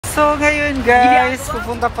So ngayon guys,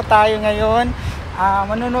 pupunta pa tayo ngayon.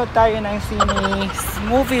 Manonood tayo ng cine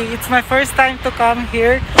movie. It's my first time to come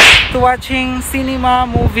here to watching cinema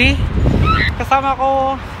movie. Kasama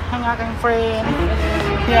ko ang aking friend.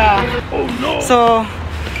 Yeah. Oh no. So,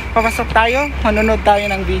 papasok tayo. Manonood tayo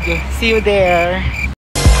ng video. See you there.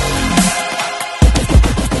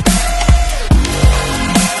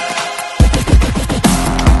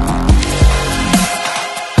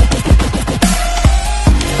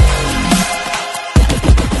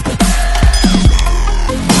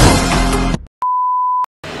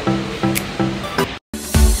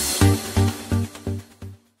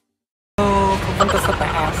 Punta sa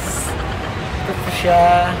taas. Ito po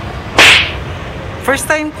siya. First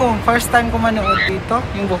time ko manood dito,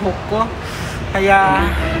 yung buhok ko. Kaya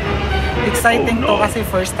exciting to kasi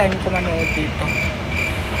first time ko manood dito.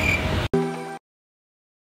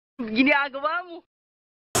 Ginagawa mo.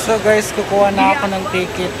 So guys, kukuha na ako ng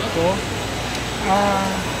ticket ko.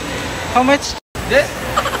 How much? This?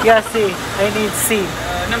 Yeah, C. I need C.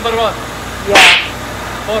 Number 1. Yeah.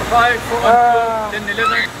 4, 5, 4, 10,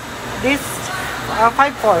 11. This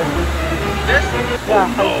 5-4. This?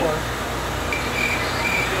 Yeah, 5-4.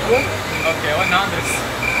 Yeah. Okay,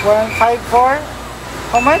 100. 154.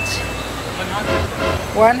 How much?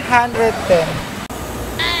 100. 110.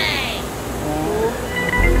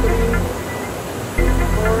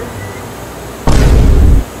 2, 4,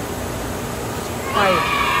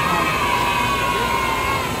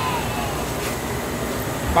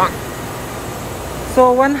 5. Bang.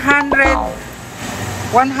 So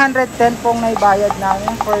 110 pong naibayad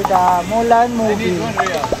namin for the Mulan movie. I need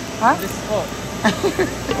 1 real. Huh? This is 4.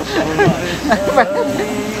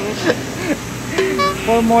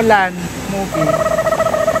 For Mulan movie.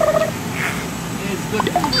 It's good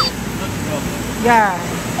movie. Not problem. Yeah.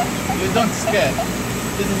 You don't scare.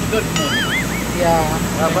 This is good movie. Yeah.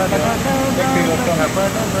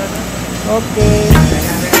 Okay.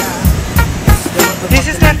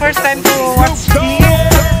 This is my first time to watch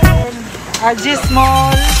here. Aziz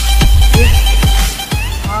Mall.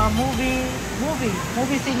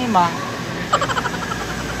 Movie Cinema.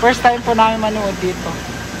 First time po namin manood dito.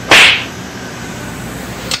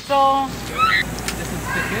 So, This is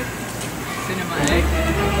ticket. Cinema A.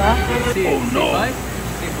 yeah? C. Oh, no. C5.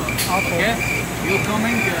 C4. Okay. Okay. You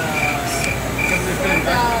coming? Come to turn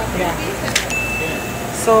back. Yeah.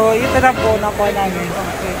 So, ito na po nakuha namin.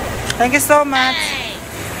 Okay. Thank you so much.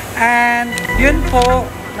 And yun po,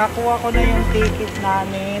 nakuha ko na yung ticket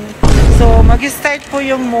namin. So, mag-start po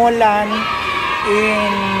yung Mulan in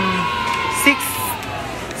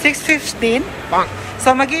 6:15.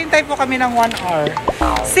 So, maghihintay po kami ng 1 hour.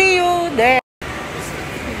 See you there!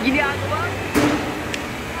 Ginagawa.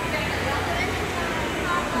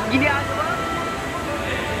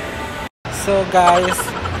 So, guys,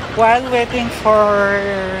 while waiting for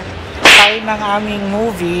time ng aming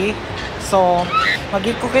movie, so,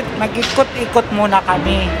 mag-ikot-ikot muna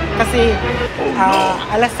kami. Kasi,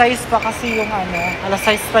 alas 6 pa kasi yung alas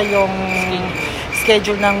 6 pa yung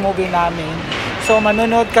schedule ng movie namin. So,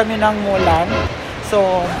 manonood kami ng Mulan.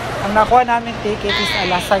 So, ang nakuha namin ticket is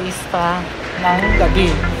alas 6 pa ng gabi.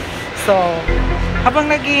 So, habang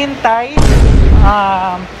naghihintay,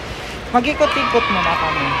 mag-ikot-ikot muna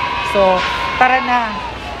kami. So, tara na,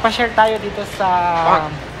 pa-share tayo dito sa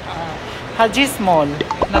Aziz Mall.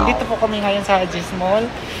 Nandito po kami ngayon sa Aziz Mall.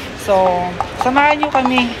 So, samahan nyo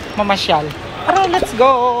kami mamasyal. Tara, let's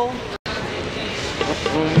go!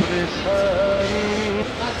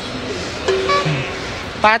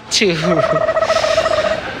 Pachu.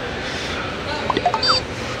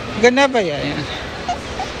 Ganda ba yan?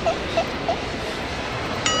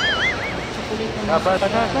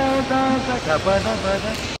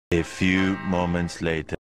 A few moments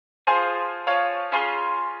later.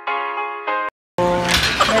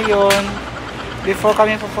 Ngayon, before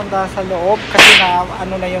kami pupunta sa loob, kasi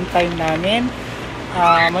na yung time namin,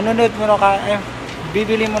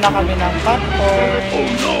 bibili muna kami ng popcorn. Oh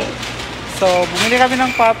no! So, bumili kami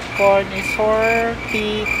ng popcorn is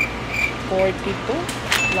 42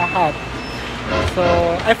 lahat. So,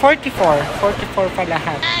 44 pa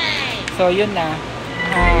lahat. So, yun na.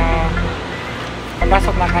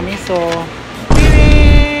 Papasok na kami. So,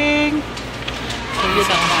 piring! So, yun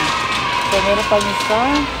na. So, meron pa isa.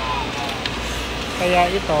 Kaya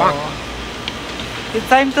ito. It's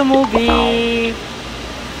time to movie.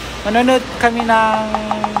 Manonood kami ng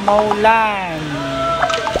Mulan.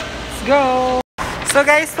 Let's go! So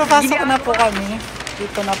guys, papasok na po kami.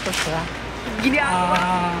 Dito na po siya.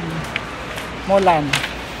 Mulan.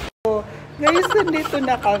 So, guys, nandito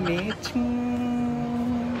na kami.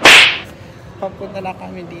 Papunta na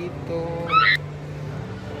kami dito.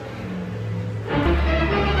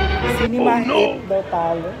 Cinema 8 daw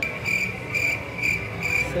tayo.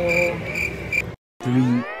 So,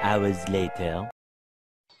 3 hours later.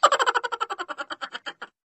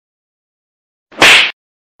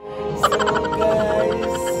 so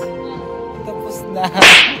guys, tapos na.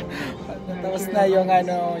 Tapos na yung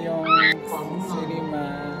yung cinema.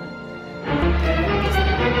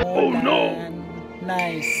 Oh no!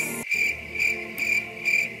 Nice.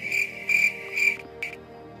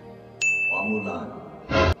 Wamulan,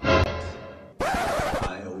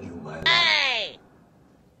 I owe you my life.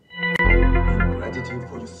 In gratitude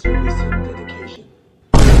for your service and dedication,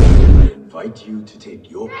 I invite you to take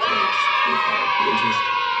your place with our greatest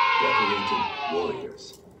decorated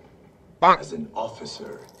warriors as an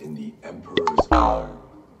officer in the Emperor's Guard.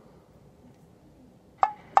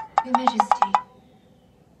 Your Majesty,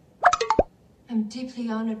 I'm deeply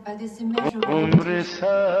honored by this immeasurable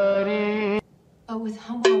invitation, but with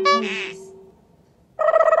humble apologies,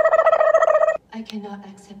 I cannot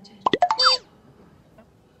accept it.